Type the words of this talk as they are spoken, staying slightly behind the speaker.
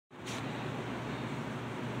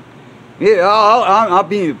Yeah, I've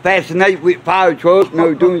been fascinated with fire trucks, you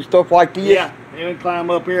know, doing stuff like this. Yeah, you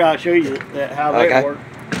climb up here, I'll show you how that works.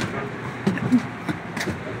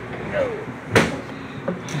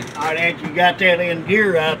 Alright, after you got that in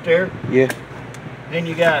gear out there, yeah, then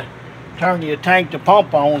you got to turn your tank to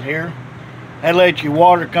pump on here. That lets your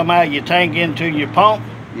water come out of your tank into your pump.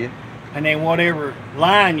 Yeah. And then whatever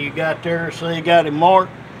line you got there, so you got it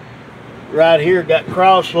marked right here, got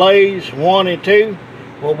cross lays 1 and 2.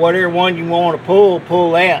 Well, whatever one you want to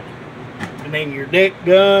pull that. And then your deck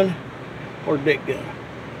gun, or deck gun.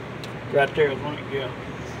 Right there, let it go.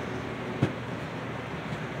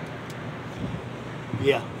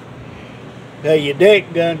 Yeah. Now your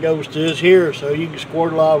deck gun goes to this here, so you can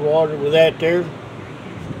squirt a lot of water with that there.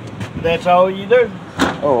 That's all you do.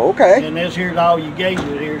 Oh, okay. And this here's all you gauge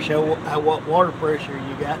it here, show what water pressure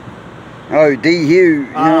you got. Oh, D Hugh,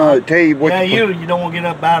 you know, tell you what. Yeah, you don't want to get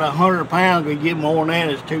up about 100 pounds. If you get more than that,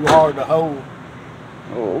 it's too hard to hold.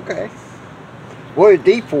 Oh, okay. What is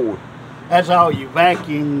D for? That's all you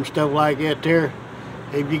vacuum stuff like that there.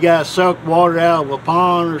 If you got sucked water out of a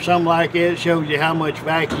pond or something like that, it shows you how much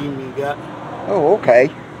vacuum you got. Oh, okay.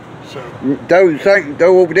 So those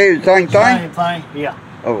over there the same thing? Same thing, yeah.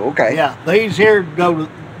 Oh, okay. Yeah, these here go to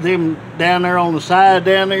them down there on the side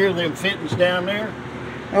down there, them fittings down there.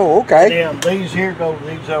 Oh, okay. And then these here go to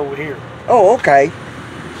these over here. Oh, okay.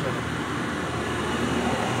 So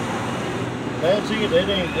that's it.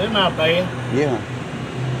 They're not bad. Yeah.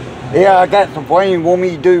 Yeah, I got some friends want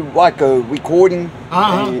me to do like a recording.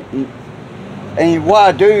 And what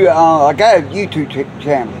I do, I got a YouTube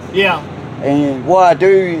channel. Yeah. And what I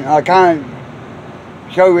do, I kind of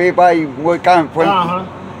show everybody what kind of friends,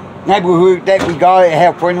 neighborhood that we got,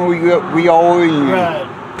 how friendly we are. And, right.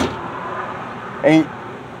 And,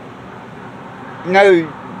 you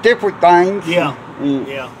know, different things. Yeah. And,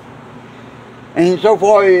 yeah. And so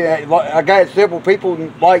far, I got several people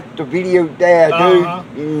like the video that I do.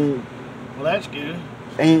 And, well, that's good.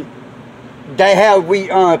 And they have, we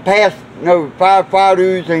passed, you know,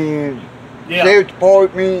 firefighters and sheriff's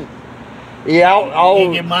department. Yeah, you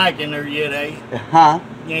ain't get Mike in there yet, eh? Huh?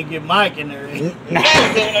 You ain't get Mike in there, eh?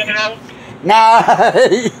 Nah,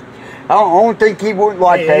 I don't think he would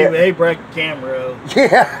like that. He break the camera up.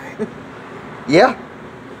 Yeah. Yeah.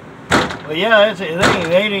 Well, yeah,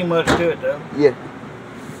 there ain't much to it, though. Yeah.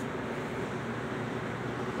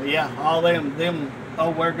 But yeah, all them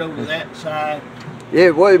over go to that side. Yeah,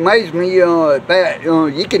 what amazed me, that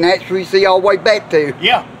you can actually see all the way back there.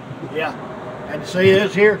 Yeah, yeah. And see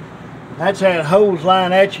this here? That's that hose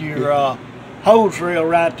line. That's your hose reel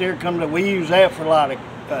right there. We use that for a lot of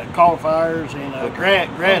car fires and grass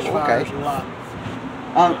fires a lot.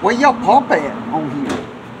 Where y'all pump at on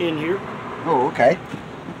here? In here. Oh, okay.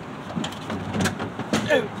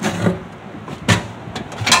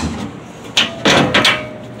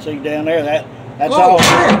 See down there, that's all.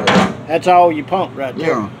 That's all you pump right there.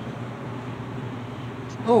 Yeah.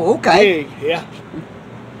 Oh, okay. Yeah.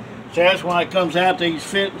 So that's why it comes out these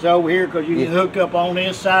fittings over here, because you can hook up on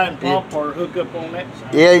this side and pump, or hook up on that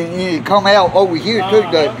side. Yeah, you come out over here too,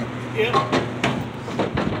 doesn't it? Yeah.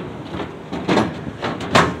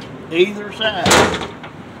 Either side.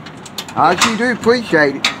 I sure do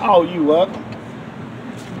appreciate it. Oh, you welcome.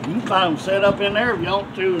 You can climb set up in there if you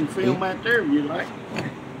want to and film out there if you like.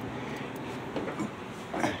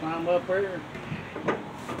 Climb up there.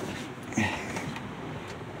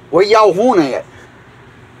 Where y'all want at?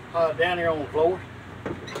 Down here on the floor.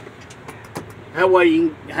 That way you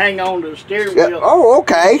can hang on to the steering wheel. Oh,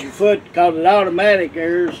 okay. Your foot, because it's automatic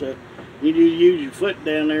there, so you do use your foot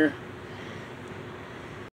down there.